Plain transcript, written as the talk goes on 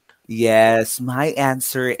Yes, my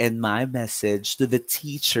answer and my message to the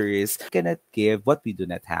teachers cannot give what we do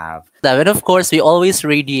not have. And of course, we always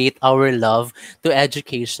radiate our love to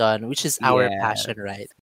education, which is our Yeah. passion, right?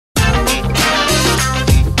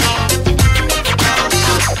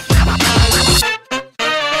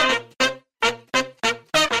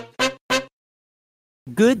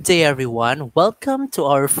 Good day, everyone. Welcome to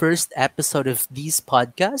our first episode of this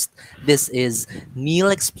podcast. This is Neil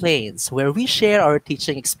Explains, where we share our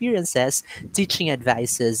teaching experiences, teaching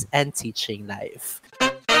advices, and teaching life.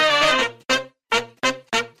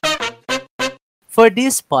 For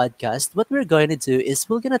this podcast, what we're going to do is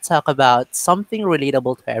we're going to talk about something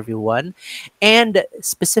relatable to everyone and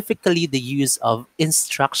specifically the use of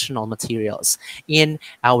instructional materials in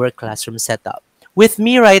our classroom setup. With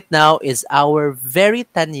me right now is our very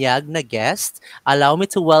tanyag na guest. Allow me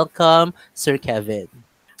to welcome Sir Kevin.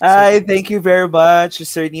 Sir Hi, thank you very much,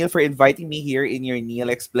 Sir Neil, for inviting me here in your Neil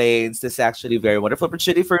Explains. This is actually a very wonderful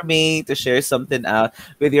opportunity for me to share something out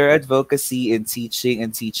with your advocacy in teaching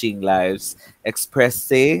and teaching lives.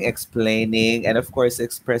 Expressing, explaining, and of course,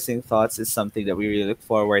 expressing thoughts is something that we really look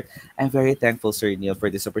forward. I'm very thankful, Sir Neil, for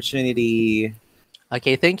this opportunity.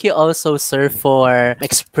 Okay, thank you also, sir, for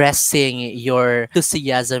expressing your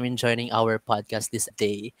enthusiasm in joining our podcast this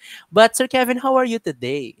day. But, Sir Kevin, how are you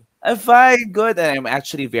today? I'm fine, good. And I'm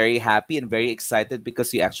actually very happy and very excited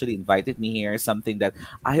because you actually invited me here. Something that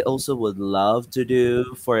I also would love to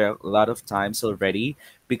do for a lot of times already.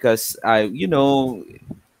 Because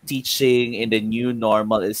teaching in the new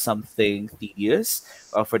normal is something tedious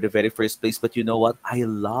for the very first place. But you know what? I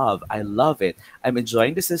love it. I'm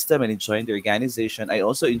enjoying the system and enjoying the organization. I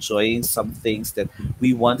also enjoying some things that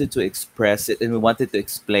we wanted to express it and we wanted to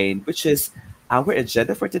explain, which is our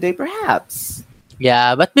agenda for today, perhaps.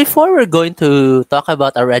 Yeah, but before we're going to talk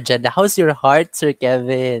about our agenda, how's your heart, Sir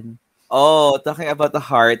Kevin? Oh, talking about the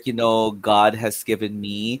heart, God has given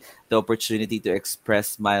me the opportunity to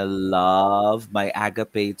express my love, my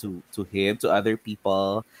agape to Him, to other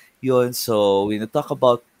people. Yun, so when I talk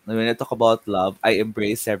about love, I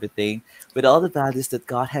embrace everything with all the values that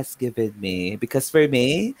God has given me. Because for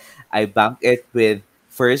me, I bank it with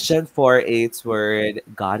First John 4:8's word,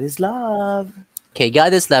 God is love. Okay,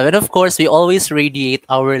 God is love. And of course, we always radiate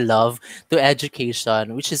our love to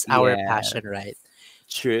education, which is our Yeah, passion, right?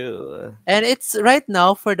 true. And it's right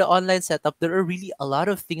now for the online setup, there are really a lot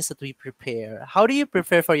of things that we prepare. How do you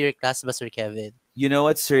prepare for your class, Sir Kevin? You know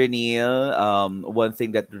what, Sir Neil? One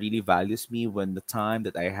thing that really values me when the time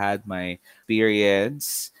that I had my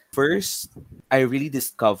experience, first, I really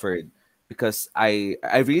discovered I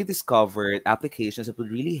really discovered applications that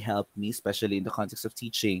would really help me, especially in the context of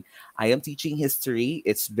teaching. I am teaching history.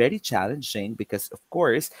 It's very challenging because, of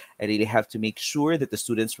course, I really have to make sure that the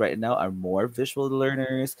students right now are more visual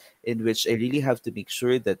learners, in which I really have to make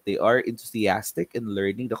sure that they are enthusiastic in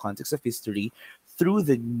learning the context of history through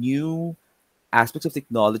the new aspects of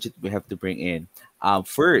technology that we have to bring in.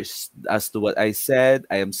 First, as to what I said,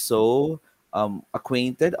 I am so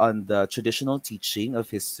acquainted on the traditional teaching of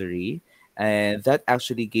history, and that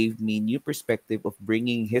actually gave me new perspective of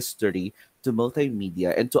bringing history to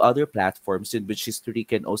multimedia and to other platforms in which history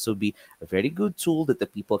can also be a very good tool that the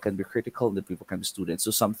people can be critical and the people can be students.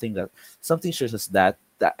 So something shows us that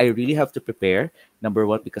I really have to prepare. Number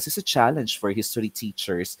one, because it's a challenge for history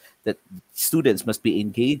teachers that students must be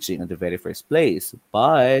engaging in the very first place.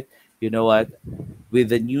 But you know what? With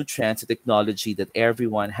the new trends and technology that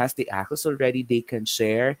everyone has the access already, they can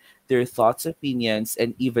share their thoughts, opinions,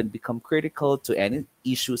 and even become critical to any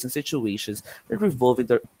issues and situations that revolve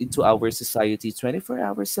into our society 24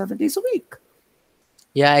 hours, 7 days a week.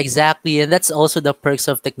 Yeah, exactly. And that's also the perks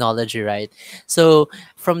of technology, right? So,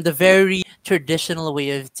 from the very traditional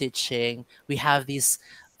way of teaching, we have these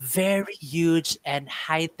very huge and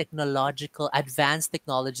high technological advanced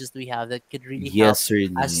technologies we have that could really help Yes, sir,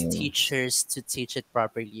 us Neil. teachers to teach it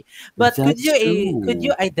properly. But That's could you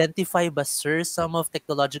true. identify, sir, some of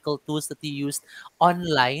technological tools that you used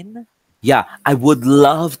online? Yeah, I would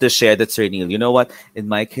love to share that, Sir Neil. You know what? In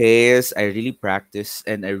my case, I really practice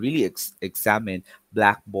and I really examine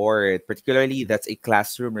Blackboard. Particularly, that's a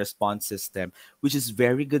classroom response system, which is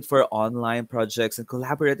very good for online projects and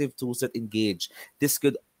collaborative tools that engage.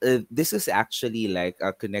 This is actually like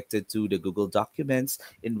connected to the Google Documents,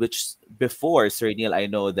 in which before, Sir Neil, I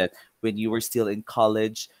know that when you were still in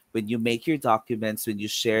college, when you make your documents, when you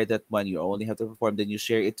share that one, you only have to perform, then you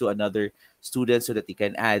share it to another students so that they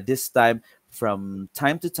can add. This time, from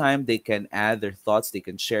time to time, they can add their thoughts, they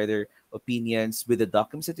can share their opinions with the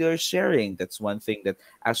documents that you're sharing. That's one thing that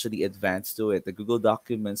actually advanced to it. The Google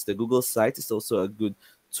Documents, the Google Site is also a good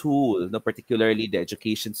tool, no, particularly the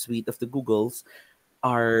education suite of the Googles.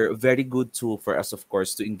 are very good tool for us, of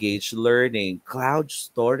course, to engage learning. Cloud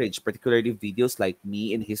storage, particularly videos like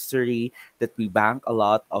me in history, that we bank a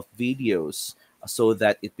lot of videos so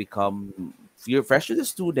that it become fresh to the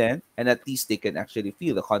student, and at least they can actually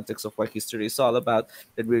feel the context of what history is all about.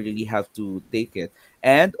 That we really have to take it.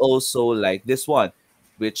 And also like this one,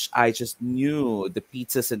 which I just knew, the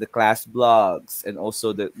pizzas and the class blogs, and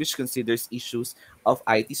also the which considers issues of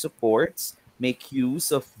IT supports, make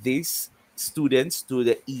use of these students to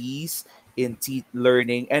the ease in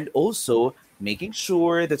learning, and also making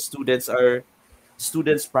sure that students'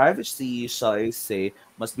 privacy, shall I say,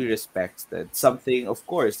 must be respected. Something, of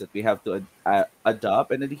course, that we have to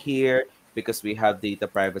adopt and adhere because we have data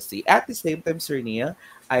privacy. At the same time, Sir Nia,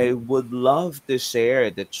 I would love to share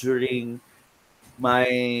that during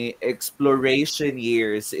my exploration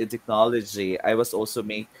years in technology, I was also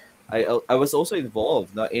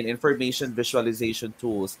involved in information visualization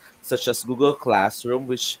tools such as Google Classroom,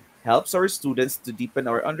 which helps our students to deepen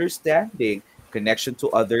our understanding, connection to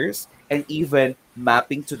others, and even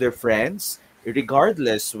mapping to their friends.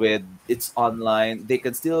 Regardless with it's online, they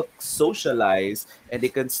can still socialize, and they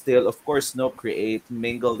can still, of course, create,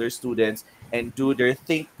 mingle their students, and do their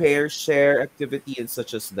think, pair, share activity and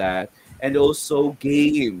such as that. And also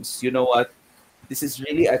games. You know what? This is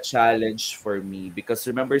really a challenge for me because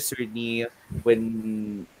remember, Sydney,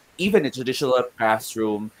 when even in traditional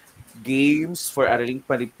classroom, games for Araling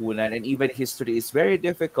Palipunan and even history is very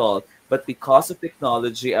difficult. But because of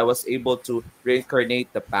technology, I was able to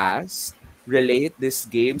reincarnate the past, relate these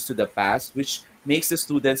games to the past, which makes the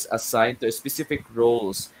students assigned to specific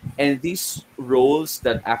roles. And these roles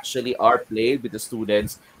that actually are played with the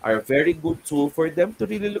students are a very good tool for them to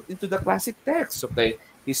really look into the classic texts of the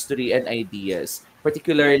history and ideas.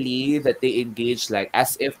 Particularly that they engage like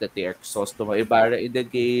as if that they are Crisostomo Ibarra in the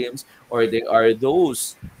games, or they are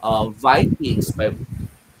those Vikings by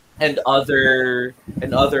and other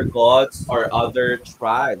gods or other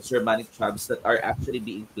tribes, Germanic tribes that are actually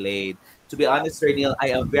being played. To be honest, Sir Neil, I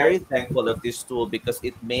am very thankful of this tool because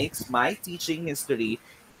it makes my teaching history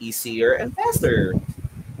easier and faster.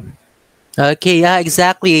 Okay, yeah,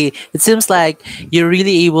 exactly. It seems like you're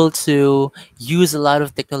really able to use a lot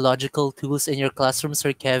of technological tools in your classroom,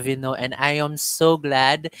 Sir Kevin. No, and I am so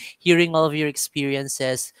glad hearing all of your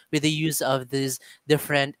experiences with the use of these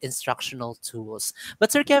different instructional tools.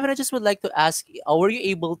 But Sir Kevin, I just would like to ask, were you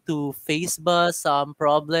able to face some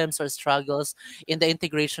problems or struggles in the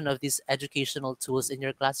integration of these educational tools in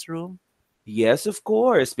your classroom? Yes, of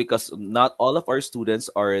course, because not all of our students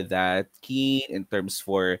are that keen in terms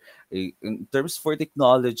for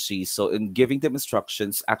technology. So in giving them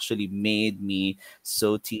instructions actually made me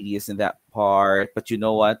so tedious in that part. But you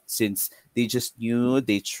know what? Since they just knew,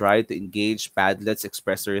 they tried to engage Padlets,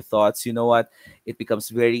 express their thoughts, you know what? It becomes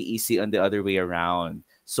very easy on the other way around.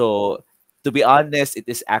 So to be honest, it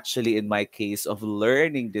is actually in my case of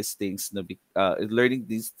learning these things, learning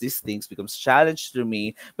these things becomes challenge to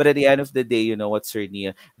me. But at the end of the day, you know what, Sir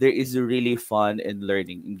Nia, there is a really fun in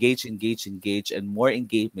learning. Engage, and more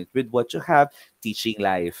engagement with what you have teaching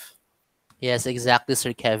life. Yes, exactly,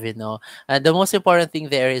 Sir Kevin. No, the most important thing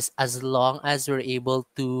there is as long as we're able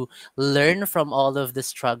to learn from all of the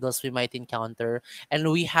struggles we might encounter,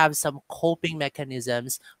 and we have some coping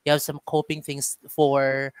mechanisms, we have some coping things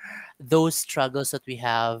for those struggles that we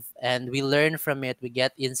have, and we learn from it, we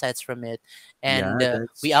get insights from it, and Yeah,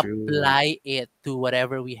 that's we true. apply it to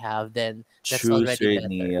whatever we have. Then that's True, already Sir better.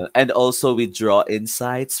 Neil. And also we draw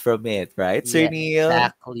insights from it, right, Sir Yes, Neil?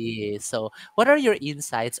 exactly. So, what are your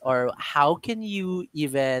insights, or how can you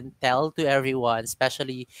even tell to everyone,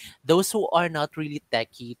 especially those who are not really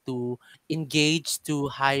techie, to engage to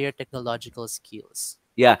higher technological skills?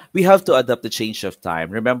 Yeah, we have to adapt the change of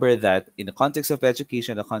time. Remember that in the context of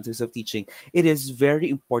education, the context of teaching, it is very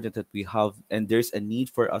important that we have, and there's a need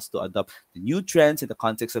for us to adopt the new trends in the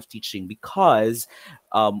context of teaching because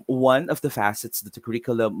one of the facets that the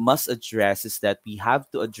curriculum must address is that we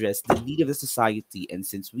have to address the need of the society. And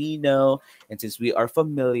since we know, and since we are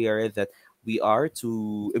familiar that we are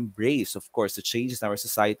to embrace, of course, the changes in our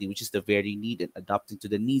society, which is the very need and adapting to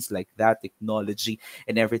the needs like that, technology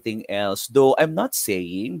and everything else. Though I'm not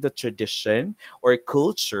saying the tradition or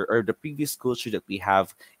culture or the previous culture that we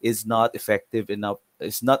have is not effective enough.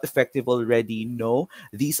 Is not effective already. No,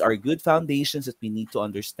 these are good foundations that we need to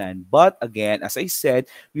understand. But again, as I said,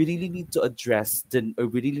 we really need to address or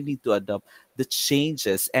we really need to adopt the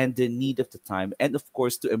changes and the need of the time, and of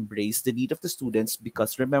course to embrace the need of the students,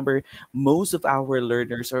 because remember, most of our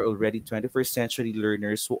learners are already 21st century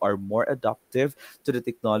learners who are more adaptive to the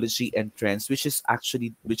technology and trends, which is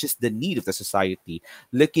the need of the society.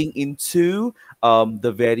 Looking into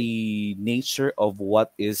the very nature of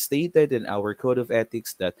what is stated in our code of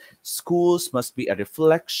ethics, that schools must be a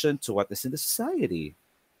reflection to what is in the society.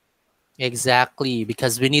 Exactly,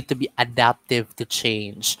 because we need to be adaptive to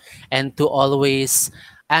change and to always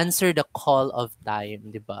answer the call of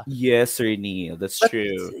time, di ba? Yes, Sir Neil, that's But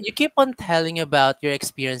true. you keep on telling about your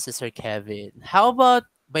experiences, Sir Kevin. How about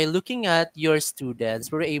by looking at your students,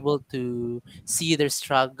 were you able to see their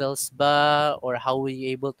struggles ba, or how were you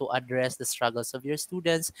able to address the struggles of your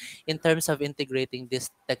students in terms of integrating these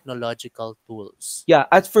technological tools? Yeah,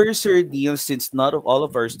 at first, Sir Neil, since not of all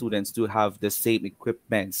of our students do have the same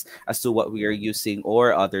equipments as to what we are using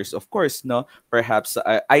or others, of course, no, perhaps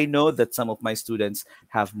I know that some of my students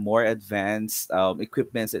have more advanced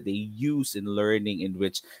equipments that they use in learning, in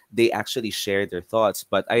which they actually share their thoughts.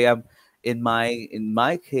 But I am in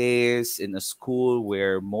my case in a school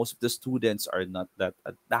where most of the students are not that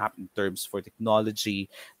adapt in terms for technology.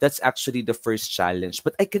 That's actually the first challenge.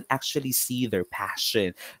 But I can actually see their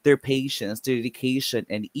passion, their patience, their dedication,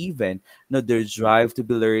 and even their drive to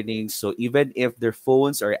be learning. So even if their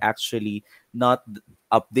phones are actually not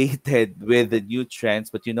updated with the new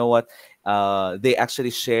trends, but you know what? They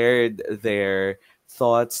actually shared their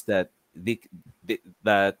thoughts that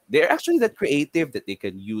that they're actually that creative that they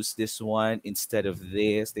can use this one instead of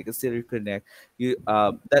this. They can still reconnect.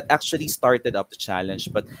 That actually started up the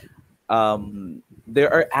challenge, but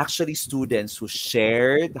there are actually students who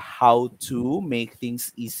shared how to make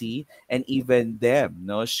things easy, and even them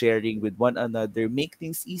sharing with one another make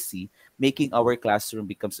things easy, making our classroom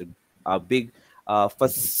becomes a big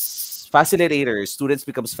facilitators. Students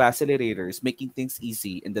becomes facilitators, making things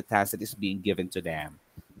easy in the task that is being given to them.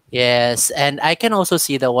 Yes, and I can also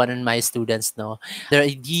see the one in my students, no. The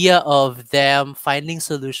idea of them finding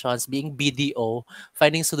solutions, being BDO,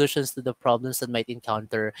 finding solutions to the problems that might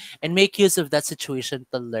encounter and make use of that situation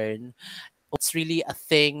to learn. It's really a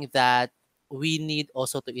thing that we need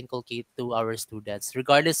also to inculcate to our students.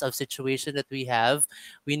 Regardless of situation that we have,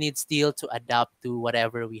 we need still to adapt to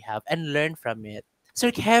whatever we have and learn from it.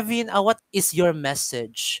 Sir Kevin, what is your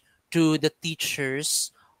message to the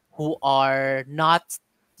teachers who are not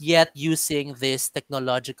yet using these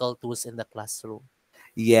technological tools in the classroom?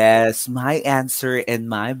 Yes, my answer and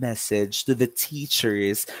my message to the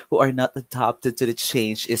teachers who are not adapted to the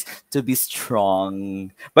change is to be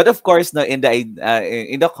strong. But of course, no, in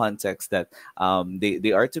the context that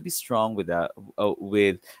they are to be strong with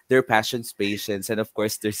their passions, patience, and of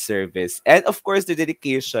course their service, and of course their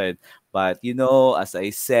dedication. But as I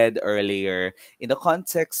said earlier, in the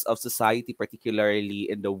context of society, particularly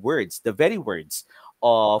in the very words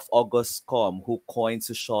of August Comte, who coined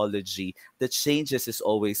sociology, the changes is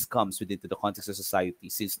always comes within the context of society,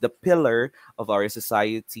 since the pillar of our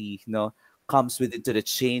society comes within to the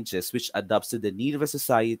changes which adapts to the need of a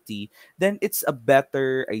society. Then it's a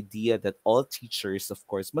better idea that all teachers of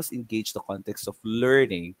course must engage the context of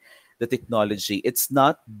learning the technology. It's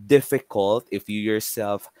not difficult if you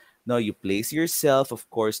yourself you place yourself, of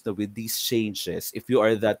course, with these changes. If you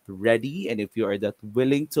are that ready and if you are that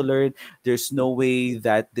willing to learn, there's no way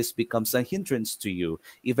that this becomes a hindrance to you,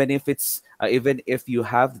 even if you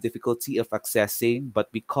have the difficulty of accessing,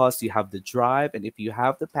 but because you have the drive and if you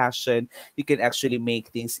have the passion, you can actually make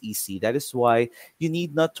things easy. That is why you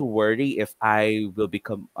need not to worry if I will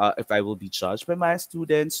be judged by my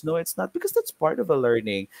students. No, it's not, because that's part of a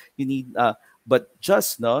learning. You need but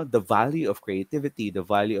just the value of creativity, the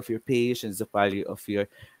value of your patience, the value of your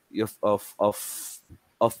of of of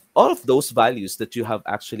of all of those values that you have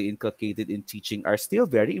actually inculcated in teaching are still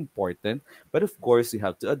very important. But of course, you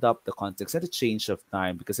have to adopt the context and the change of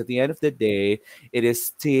time, because at the end of the day, it is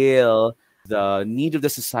still the need of the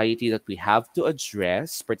society that we have to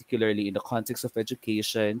address, particularly in the context of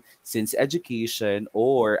education, since education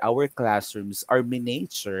or our classrooms are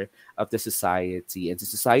miniature of the society, and the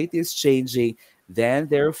society is changing, then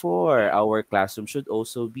therefore our classroom should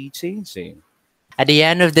also be changing. At the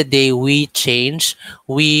end of the day, we change,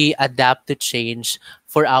 we adapt to change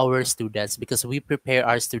for our students because we prepare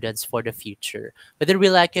our students for the future. Whether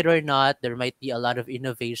we like it or not, there might be a lot of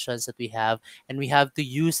innovations that we have, and we have to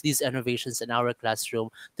use these innovations in our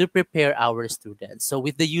classroom to prepare our students. So,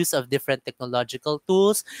 with the use of different technological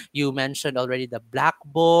tools, you mentioned already the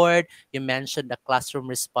Blackboard, you mentioned the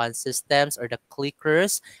classroom response systems or the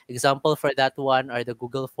clickers. Example for that one are the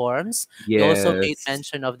Google Forms. You also made Yes.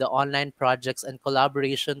 mention of the online projects and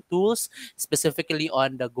collaboration tools, specifically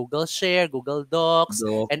on the Google Share, Google Docs,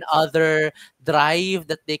 Look. and other Drive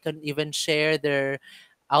that they can even share their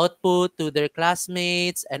output to their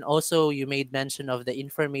classmates. And also you made mention of the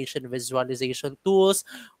information visualization tools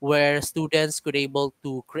where students could able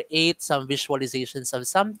to create some visualizations of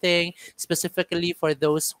something specifically for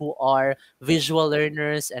those who are visual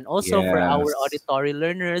learners, and also for our Yes. auditory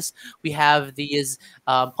learners. We have these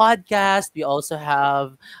podcasts. We also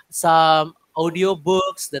have some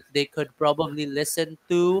audiobooks that they could probably listen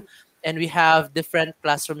to, and we have different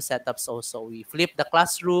classroom setups also. We flip the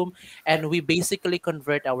classroom and we basically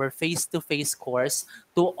convert our face-to-face course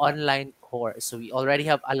to online course. So we already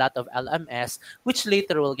have a lot of LMS, which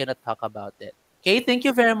later we're gonna talk about it. Okay, thank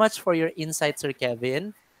you very much for your insights, Sir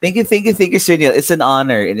Kevin. Thank you, Sir Neil. It's an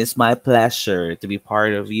honor and it's my pleasure to be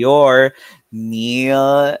part of your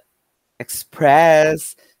Neil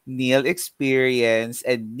Express, Neil Experience,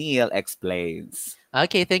 and Neil Explains.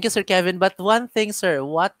 Okay, thank you, Sir Kevin. But one thing, sir,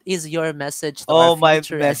 what is your message to our Oh, my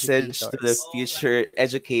future message to the educators? future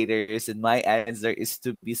educators and my answer is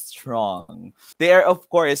to be strong. They are, of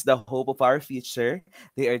course, the hope of our future.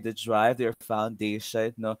 They are the drive, their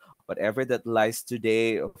foundation. No, whatever that lies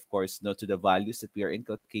today, of course, no, to the values that we are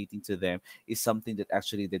inculcating to them is something that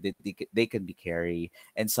actually they can be carry,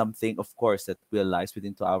 and something, of course, that will lies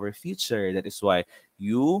within to our future. That is why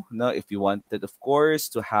you know, if you wanted, of course,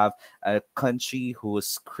 to have a country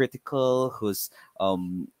who's critical, who's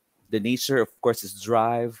the nature of course is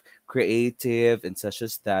drive, creative, and such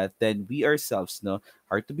as that, then we ourselves know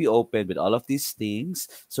are to be open with all of these things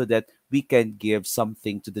so that we can give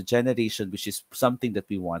something to the generation which is something that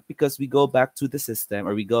we want, because we go back to the system,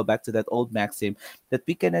 or we go back to that old maxim that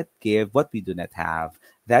we cannot give what we do not have.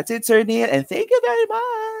 That's it, Sir Neil, and thank you very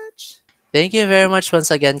much. Thank you very much once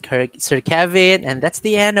again, Sir Kevin. And that's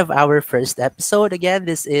the end of our first episode. Again,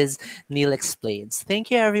 this is Neil Explains.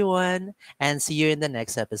 Thank you, everyone, and see you in the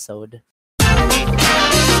next episode.